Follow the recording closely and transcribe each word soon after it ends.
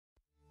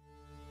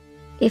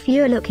If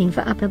you're looking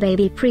for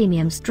Uppababy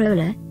premium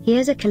stroller,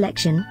 here's a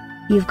collection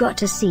you've got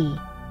to see.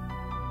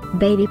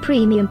 Baby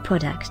premium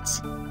products.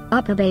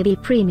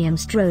 Uppababy premium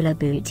stroller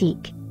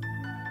boutique.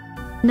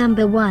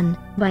 Number 1,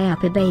 by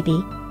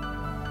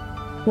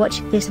Uppababy.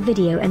 Watch this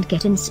video and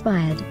get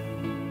inspired.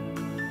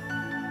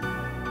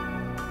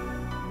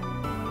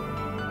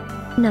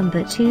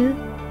 Number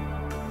 2.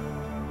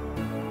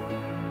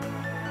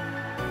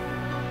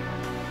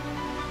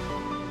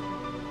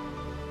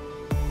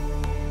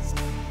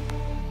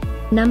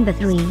 Number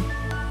 3.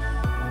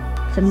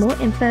 For more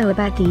info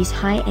about these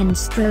high-end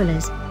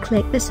strollers,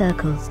 click the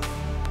circle.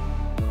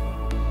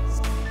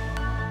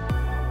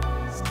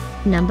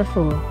 Number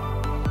 4.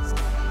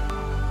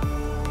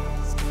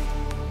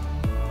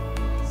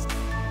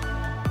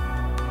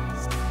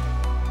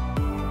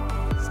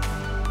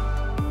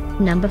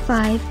 Number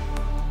 5.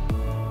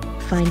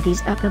 Find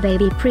these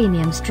Uppababy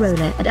premium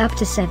stroller at up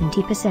to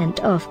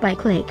 70% off by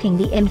clicking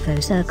the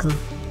info circle.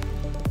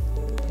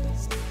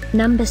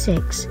 Number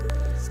 6.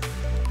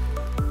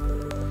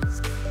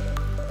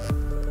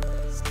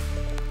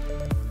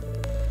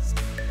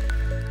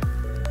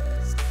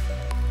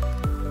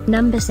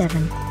 Number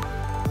 7.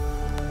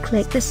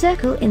 Click the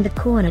circle in the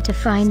corner to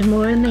find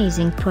more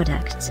amazing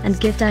products and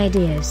gift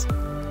ideas.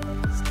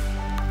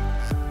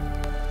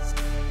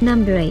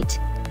 Number 8.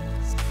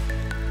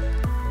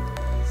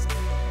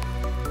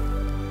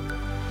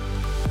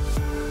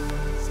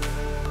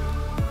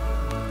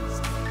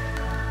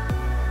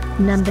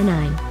 Number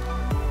 9.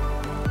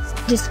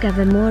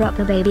 Discover more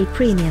Uppababy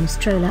premium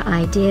stroller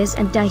ideas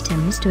and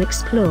items to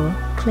explore,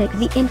 click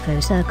the info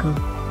circle.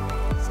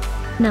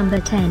 Number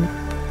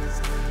 10.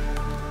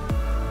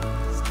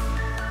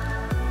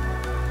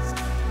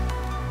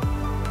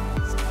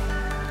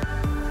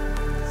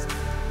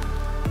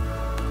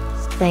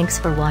 Thanks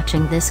for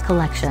watching this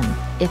collection.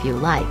 If you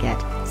like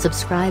it,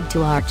 subscribe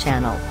to our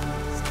channel.